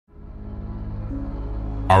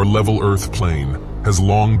Our level Earth plane has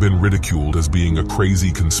long been ridiculed as being a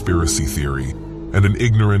crazy conspiracy theory and an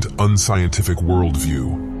ignorant, unscientific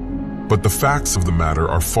worldview. But the facts of the matter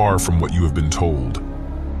are far from what you have been told.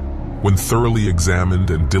 When thoroughly examined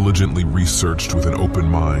and diligently researched with an open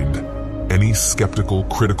mind, any skeptical,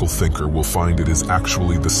 critical thinker will find it is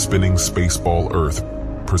actually the spinning spaceball Earth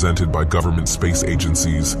presented by government space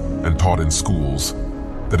agencies and taught in schools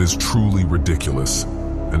that is truly ridiculous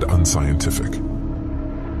and unscientific.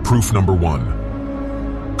 Proof number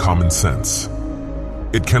 1. Common sense.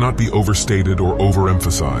 It cannot be overstated or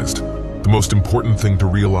overemphasized. The most important thing to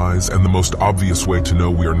realize and the most obvious way to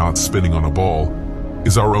know we are not spinning on a ball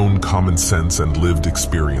is our own common sense and lived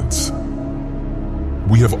experience.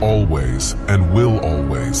 We have always, and will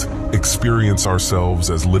always, experience ourselves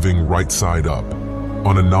as living right side up,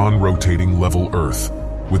 on a non-rotating level Earth,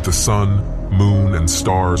 with the sun, moon, and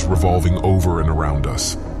stars revolving over and around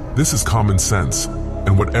us. This is common sense,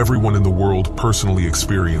 and what everyone in the world personally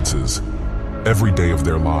experiences every day of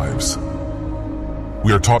their lives.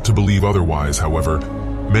 We are taught to believe otherwise, however,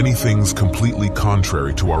 many things completely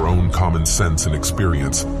contrary to our own common sense and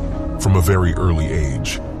experience from a very early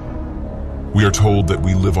age. We are told that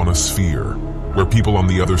we live on a sphere, where people on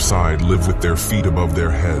the other side live with their feet above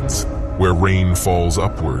their heads, where rain falls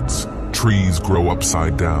upwards, trees grow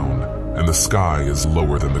upside down, and the sky is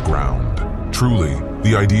lower than the ground. Truly,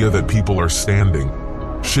 the idea that people are standing,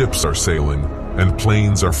 ships are sailing, and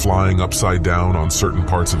planes are flying upside down on certain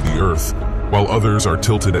parts of the Earth, while others are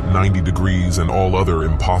tilted at 90 degrees and all other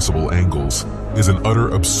impossible angles, is an utter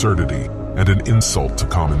absurdity and an insult to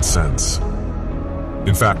common sense.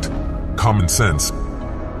 In fact, common sense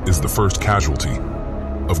is the first casualty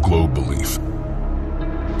of globe belief.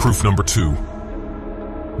 Proof number 2.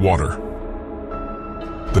 Water.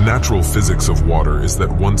 The natural physics of water is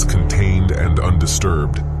that once contained and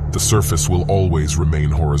undisturbed, the surface will always remain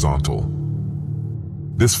horizontal.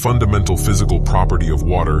 This fundamental physical property of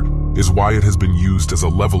water is why it has been used as a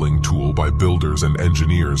leveling tool by builders and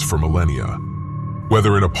engineers for millennia.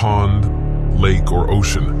 Whether in a pond, lake, or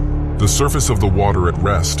ocean, the surface of the water at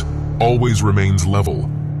rest always remains level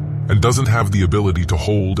and doesn't have the ability to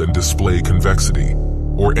hold and display convexity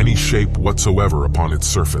or any shape whatsoever upon its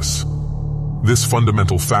surface. This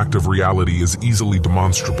fundamental fact of reality is easily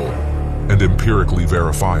demonstrable and empirically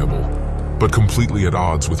verifiable, but completely at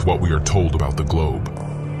odds with what we are told about the globe.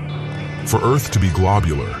 For Earth to be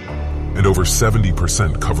globular, and over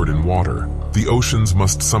 70% covered in water, the oceans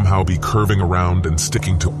must somehow be curving around and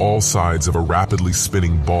sticking to all sides of a rapidly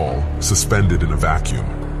spinning ball suspended in a vacuum.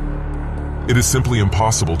 It is simply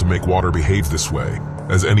impossible to make water behave this way,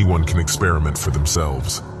 as anyone can experiment for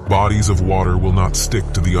themselves. Bodies of water will not stick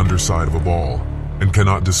to the underside of a ball, and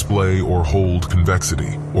cannot display or hold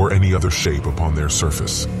convexity or any other shape upon their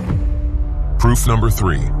surface. Proof number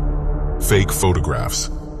 3. Fake photographs.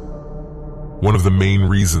 One of the main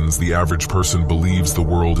reasons the average person believes the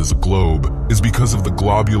world is a globe is because of the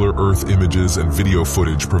globular Earth images and video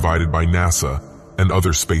footage provided by NASA and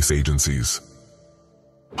other space agencies.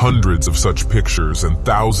 Hundreds of such pictures and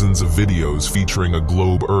thousands of videos featuring a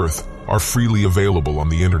globe Earth are freely available on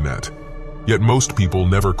the internet, yet most people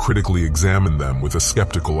never critically examine them with a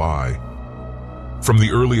skeptical eye. From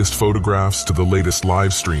the earliest photographs to the latest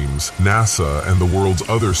live streams, NASA and the world's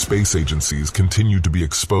other space agencies continue to be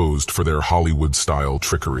exposed for their Hollywood-style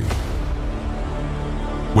trickery.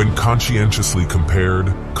 When conscientiously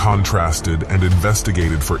compared, contrasted, and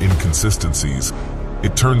investigated for inconsistencies,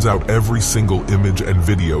 it turns out every single image and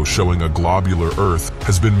video showing a globular Earth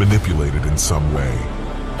has been manipulated in some way.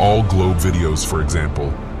 All globe videos, for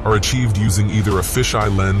example, are achieved using either a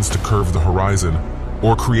fisheye lens to curve the horizon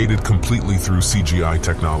or created completely through CGI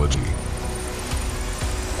technology.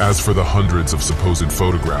 As for the hundreds of supposed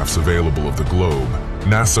photographs available of the globe,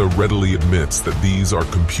 NASA readily admits that these are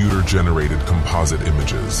computer-generated composite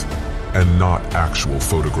images, and not actual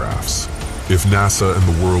photographs. If NASA and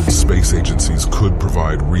the world's space agencies could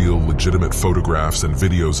provide real, legitimate photographs and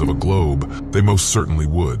videos of a globe, they most certainly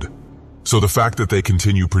would. So the fact that they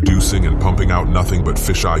continue producing and pumping out nothing but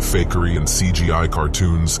fisheye fakery and CGI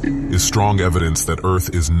cartoons is strong evidence that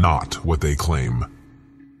Earth is not what they claim.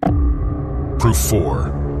 Proof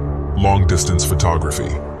 4. Long-distance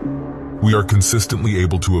photography. We are consistently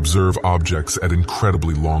able to observe objects at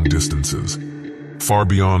incredibly long distances, far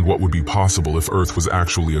beyond what would be possible if Earth was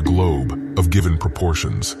actually a globe of given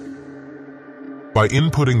proportions. By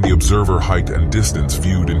inputting the observer height and distance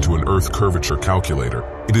viewed into an Earth curvature calculator,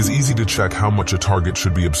 it is easy to check how much a target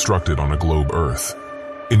should be obstructed on a globe Earth.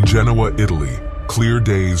 In Genoa, Italy, clear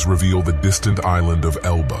days reveal the distant island of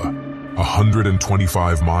Elba,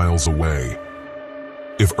 125 miles away.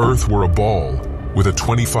 If Earth were a ball, With a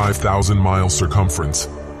 25,000-mile circumference,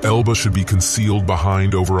 Elba should be concealed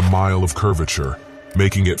behind over a mile of curvature,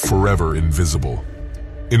 making it forever invisible.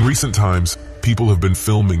 In recent times, people have been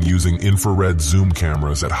filming using infrared zoom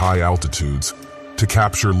cameras at high altitudes to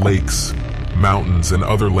capture lakes, mountains, and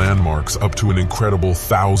other landmarks up to an incredible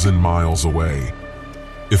 1,000 miles away.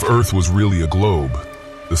 If Earth was really a globe,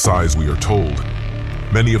 the size we are told,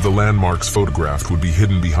 many of the landmarks photographed would be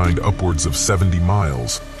hidden behind upwards of 70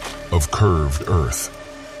 miles of curved Earth.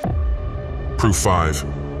 Proof 5.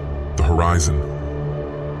 The horizon.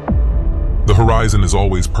 The horizon is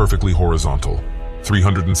always perfectly horizontal,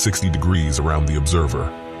 360 degrees around the observer,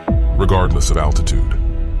 regardless of altitude.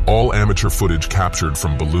 All amateur footage captured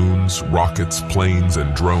from balloons, rockets, planes,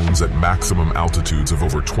 and drones at maximum altitudes of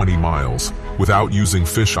over 20 miles, without using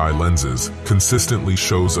fisheye lenses, consistently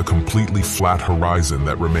shows a completely flat horizon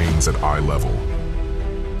that remains at eye level.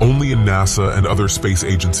 Only in NASA and other space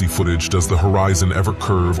agency footage does the horizon ever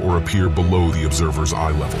curve or appear below the observer's eye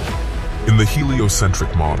level. In the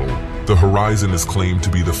heliocentric model, the horizon is claimed to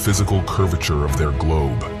be the physical curvature of their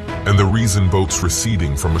globe, and the reason boats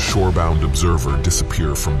receding from a shore-bound observer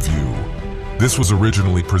disappear from view. This was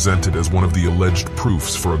originally presented as one of the alleged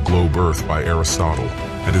proofs for a globe Earth by Aristotle,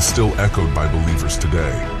 and is still echoed by believers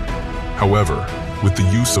today. However, with the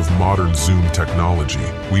use of modern zoom technology,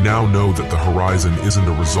 we now know that the horizon isn't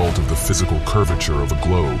a result of the physical curvature of a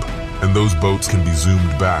globe, and those boats can be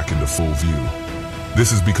zoomed back into full view.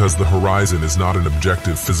 This is because the horizon is not an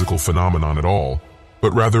objective physical phenomenon at all,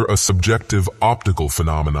 but rather a subjective optical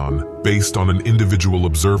phenomenon based on an individual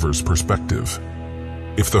observer's perspective.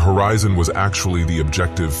 If the horizon was actually the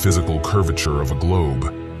objective physical curvature of a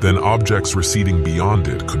globe, then objects receding beyond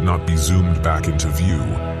it could not be zoomed back into view,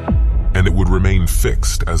 and it would remain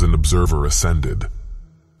fixed as an observer ascended.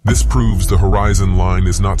 This proves the horizon line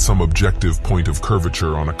is not some objective point of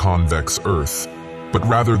curvature on a convex Earth, but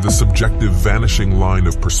rather the subjective vanishing line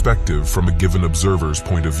of perspective from a given observer's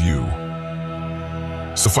point of view.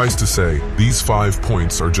 Suffice to say, these 5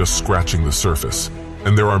 points are just scratching the surface,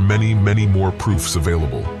 and there are many, many more proofs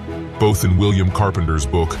available, both in William Carpenter's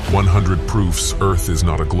book, 100 Proofs Earth is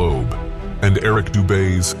Not a Globe, and Eric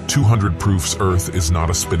Dubay's 200 Proofs Earth is Not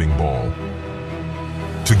a Spinning Ball.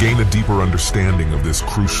 To gain a deeper understanding of this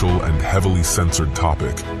crucial and heavily censored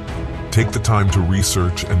topic, take the time to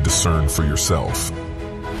research and discern for yourself.